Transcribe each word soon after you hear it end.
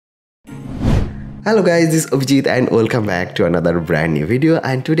Hello guys, this is Abhijit and welcome back to another brand new video.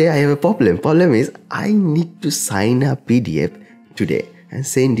 And today I have a problem. Problem is I need to sign a PDF today and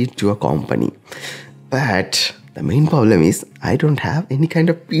send it to a company. But the main problem is I don't have any kind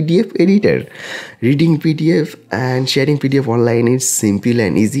of PDF editor. Reading PDF and sharing PDF online is simple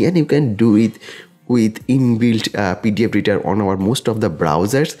and easy, and you can do it with inbuilt PDF reader on our most of the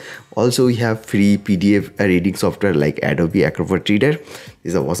browsers. Also, we have free PDF reading software like Adobe Acrobat Reader. This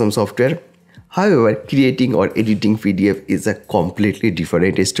is an awesome software. However, creating or editing PDF is a completely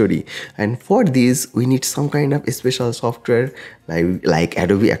different story, and for this we need some kind of special software like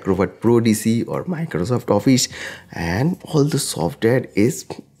Adobe Acrobat Pro DC or Microsoft Office, and all the software is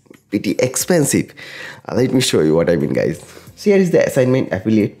pretty expensive. Let me show you what I mean, guys. So here is the assignment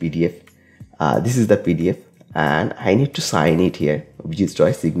affiliate PDF. This is the PDF and I need to sign it here, which is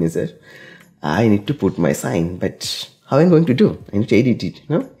choice signature. I need to put my sign, but how am I going to do? I need to edit it.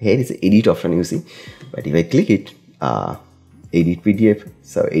 No? Here is the edit option, you see. But if I click it, edit PDF,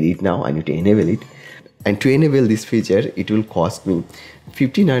 so edit now, I need to enable it. And to enable this feature, it will cost me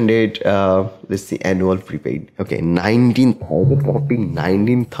 1500, let's see, annual prepaid. Okay,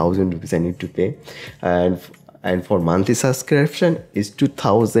 19,000 rupees I need to pay. And for monthly subscription is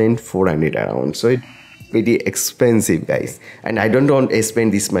 2,400 around. So it's pretty expensive, guys, and I don't want to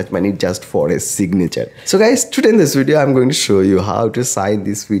spend this much money just for a signature. So guys, today in this video I'm going to show you how to sign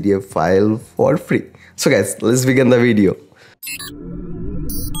this PDF file for free. So guys, let's begin the video.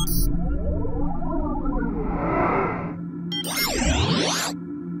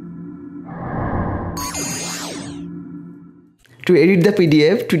 To edit the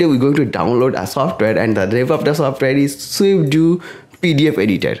PDF, today we're going to download a software, and the name of the software is SwifDoo PDF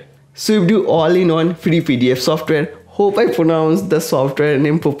editor. SwifDoo all-in-one free PDF software. Hope I pronounced the software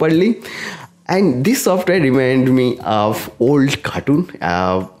name properly. And this software reminded me of old cartoon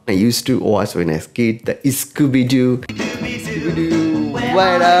I used to watch when I was a kid, the Scooby-Doo. Scooby-Doo,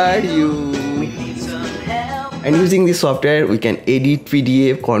 where are you? And using this software, we can edit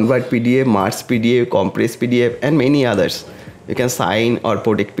PDF, convert PDF, merge PDF, compress PDF, and many others. You can sign or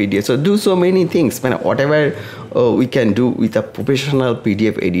protect PDF, so do so many things. Whatever we can do with a professional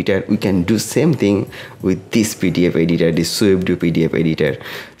PDF editor, we can do same thing with this PDF editor, this SwifDoo PDF editor.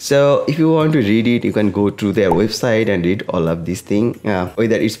 So if you want to read it, you can go to their website and read all of these things,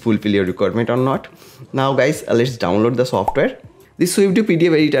 whether it's fulfill your requirement or not. Now guys, let's download the software. This SwifDoo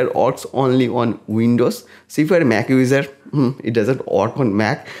PDF editor works only on Windows. So if you're a Mac user, it doesn't work on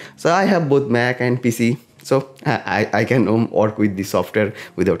Mac. So I have both Mac and PC. So I can work with the software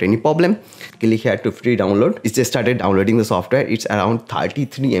without any problem. Click here to free download. It just started downloading the software. It's around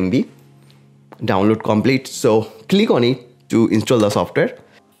 33 MB. Download complete. So click on it to install the software.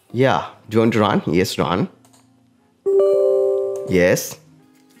 Yeah, do you want to run? Yes, run. Yes.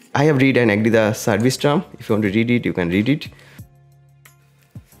 I have read and agree the service term. If you want to read it, you can read it.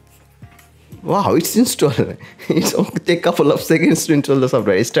 Wow, it's installed. It's only take a couple of seconds to install the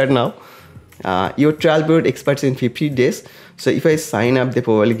software. Start now. Your trial period expires in 50 days. So if I sign up, they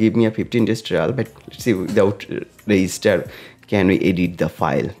probably give me a 15 days trial. But let's see, without register, can we edit the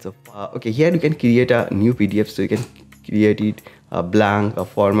file? So okay, here you can create a new PDF. So you can create it a blank, a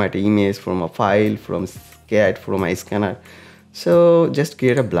format image from a file, from CAD, from a scanner. So just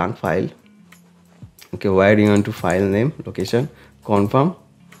create a blank file. Okay, where do you want to file name, location, confirm.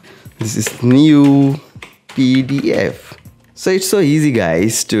 This is new PDF. So it's so easy,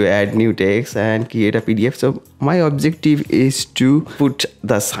 guys, to add new text and create a PDF. So my objective is to put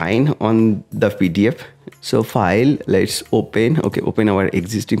the sign on the PDF. So file, let's open. Okay, open our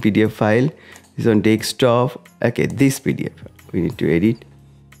existing PDF file. This is on desktop. Okay, this PDF we need to edit.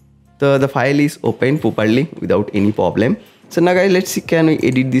 So the file is open properly without any problem. So now guys, let's see, can we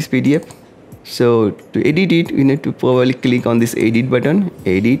edit this PDF? So to edit it, we need to probably click on this edit button,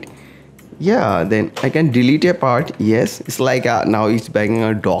 edit. Yeah, then I can delete a part. Yes, it's like now it's banging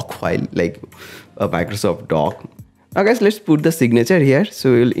a doc file, like a Microsoft doc. Now guys, let's put the signature here.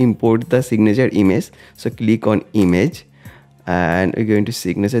 So we'll import the signature image. So click on image and we're going to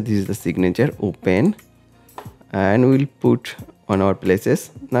signature. This is the signature, open, and we'll put on our places.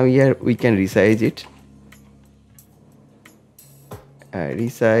 Now here we can resize it.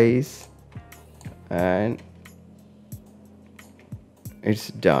 Resize, and it's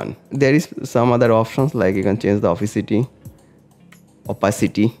done. There is some other options, like you can change the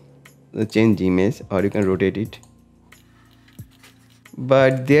opacity, change image, or you can rotate it.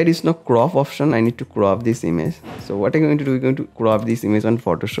 But there is no crop option. I need to crop this image. So what I'm going to do, we're going to crop this image on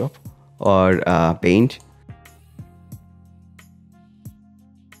Photoshop or Paint,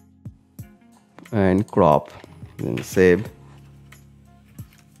 and crop, then save.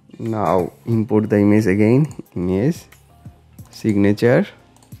 Now import the image again, image, signature,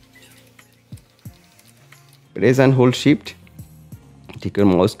 press and hold shift, take your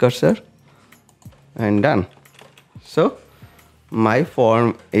mouse cursor and done. So my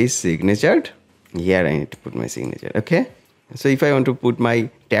form is signatured. Here I need to put my signature. Okay, so if I want to put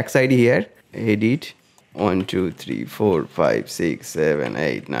my tax ID here, edit 1 2 3 4 5 6 7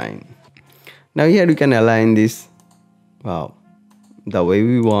 8 9. Now here we can align this, wow, the way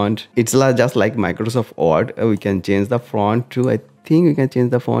we want. It's just like Microsoft Word. We can change the font too. I think we can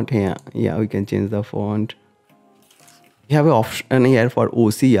change the font here. Yeah, we can change the font. You have an option here for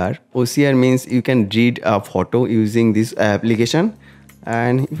OCR. OCR means you can read a photo using this application.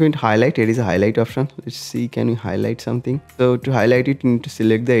 And if you want to highlight, here is a highlight option. Let's see, can we highlight something? So to highlight it, you need to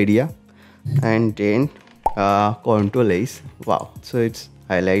select the area and then Control S. Wow, so it's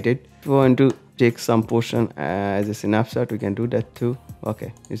highlighted. If you want to take some portion as a snapshot, we can do that too.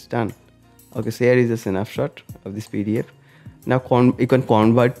 Okay, it's done. Okay, so here is a snapshot of this PDF. Now you can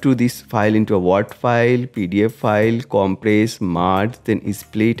convert to this file into a Word file, PDF file, compress, merge, then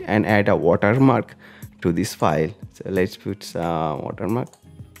split and add a watermark to this file. So let's put some watermark.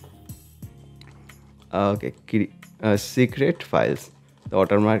 Okay, secret files. The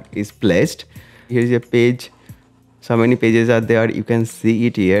watermark is placed. Here is a page. So many pages are there, you can see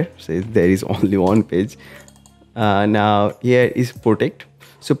it here. So there is only one page. Now here is protect.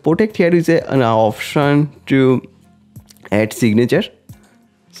 So protect here is an option to add signature.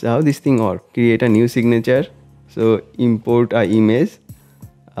 So how this thing works? Create a new signature. So import a image,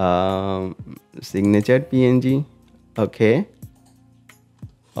 signature PNG. Okay.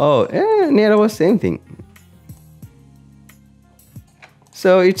 Oh, near about same thing.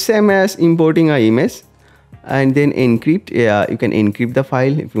 So it's same as importing a image. And then encrypt. Yeah, you can encrypt the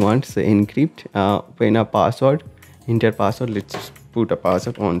file if you want. So encrypt, put a password, enter password. Let's put a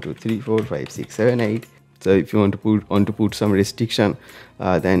password 1 2 3 4 5 6 7 8. So if you want to put some restriction,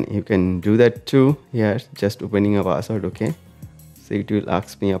 then you can do that too. Here, just opening a password. Okay, so it will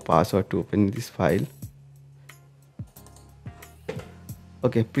ask me a password to open this file.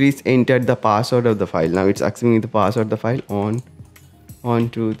 Okay, please enter the password of the file. Now it's asking me the password of the file. On 1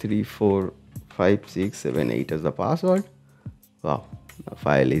 2 3 4 5 6 7 8 as the password. Wow, the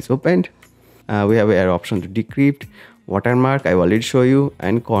file is opened. We have an option to decrypt, watermark I already show you,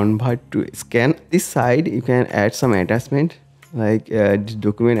 and convert to scan. This side you can add some attachment, like this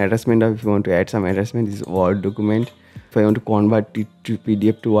document attachment. If you want to add some attachment, this is Word document. If I want to convert it to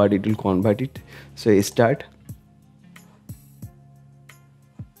PDF to Word, it will convert it. So start.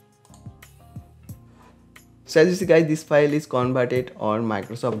 So as you see guys, this file is converted on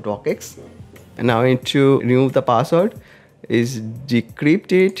Microsoft DocX. And now I need to remove the password, is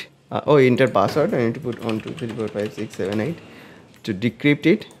decrypt it. Enter password. I need to put 1 2 3 4 5 6 7 8 to decrypt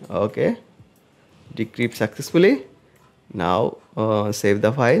it. Okay, decrypt successfully. Now save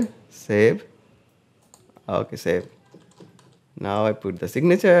the file. Save. Okay, save. Now I put the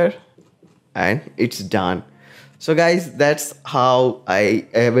signature and it's done. So guys, that's how I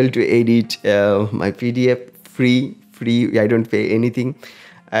able to edit my PDF free. I don't pay anything.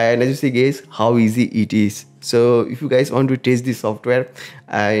 And as you see guys, how easy it is. So if you guys want to test this software,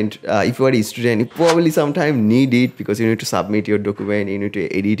 and if you are a student, you probably sometimes need it because you need to submit your document, you need to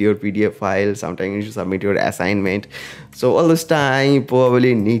edit your PDF file, sometimes you need to submit your assignment. So all this time you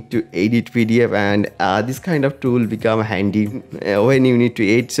probably need to edit PDF, and this kind of tool become handy when you need to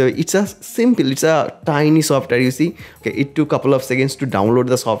edit. So it's a simple, it's a tiny software. You see, okay, it took a couple of seconds to download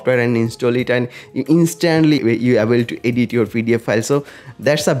the software and install it, and you instantly you are able to edit your PDF file. So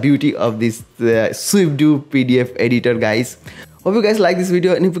that's the beauty of this SwifDoo PDF editor, guys. Hope you guys like this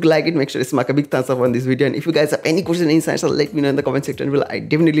video, and if you like it, make sure to smack a big thumbs up on this video. And if you guys have any questions, insights, let me know in the comment section below. I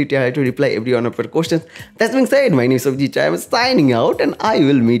definitely try to reply every one of your questions. That being said, my name is SwifDoo. I am signing out, and I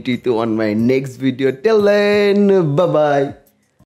will meet you on my next video. Till then, bye bye.